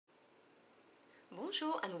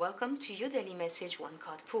Bonjour and welcome to your daily message one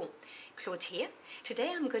card pull. Claude here. Today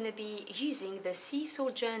I'm going to be using the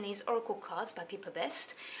Seesaw Journeys Oracle cards by Pipa.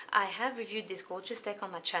 I have reviewed this gorgeous deck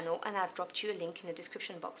on my channel and I've dropped you a link in the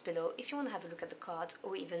description box below if you want to have a look at the cards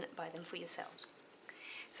or even buy them for yourselves.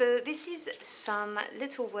 So this is some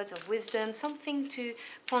little words of wisdom, something to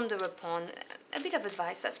ponder upon, a bit of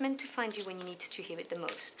advice that's meant to find you when you need to hear it the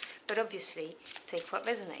most. But obviously, take what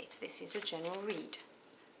resonates. This is a general read.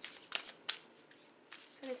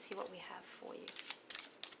 So let's see what we have for you.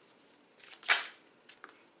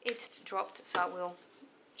 It dropped, so I will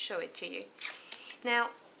show it to you. Now,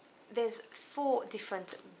 there's 4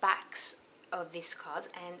 different backs of these cards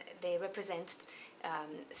and they represent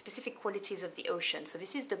specific qualities of the ocean. So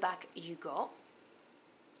this is the back you got.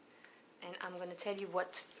 And I'm going to tell you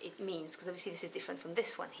what it means, because obviously this is different from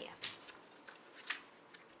this one here.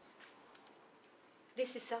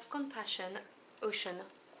 This is self-compassion, ocean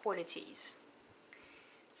qualities.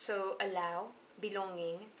 So allow,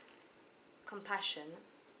 belonging, compassion,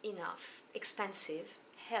 enough, expansive,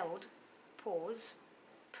 held, pause,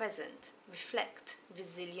 present, reflect,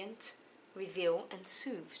 resilient, reveal and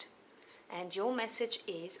soothed. And your message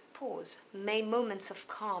is pause. May moments of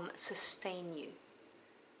calm sustain you.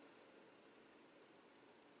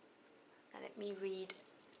 Now let me read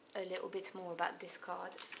a little bit more about this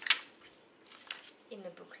card in the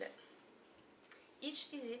booklet. Each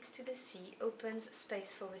visit to the sea opens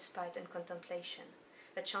space for respite and contemplation,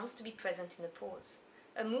 a chance to be present in a pause,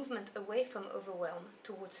 a movement away from overwhelm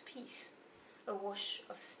towards peace, a wash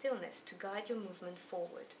of stillness to guide your movement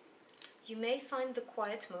forward. You may find the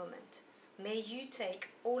quiet moment. May you take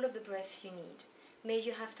all of the breaths you need. May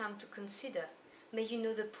you have time to consider. May you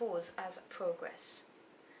know the pause as progress.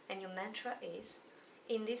 And your mantra is,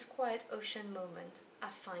 in this quiet ocean moment, I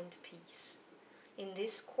find peace. In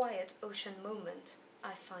this quiet ocean moment,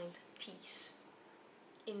 I find peace.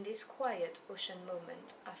 In this quiet ocean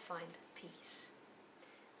moment, I find peace.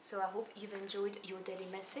 So I hope you've enjoyed your daily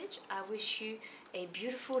message. I wish you a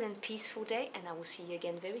beautiful and peaceful day, and I will see you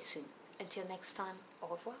again very soon. Until next time, au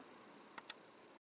revoir.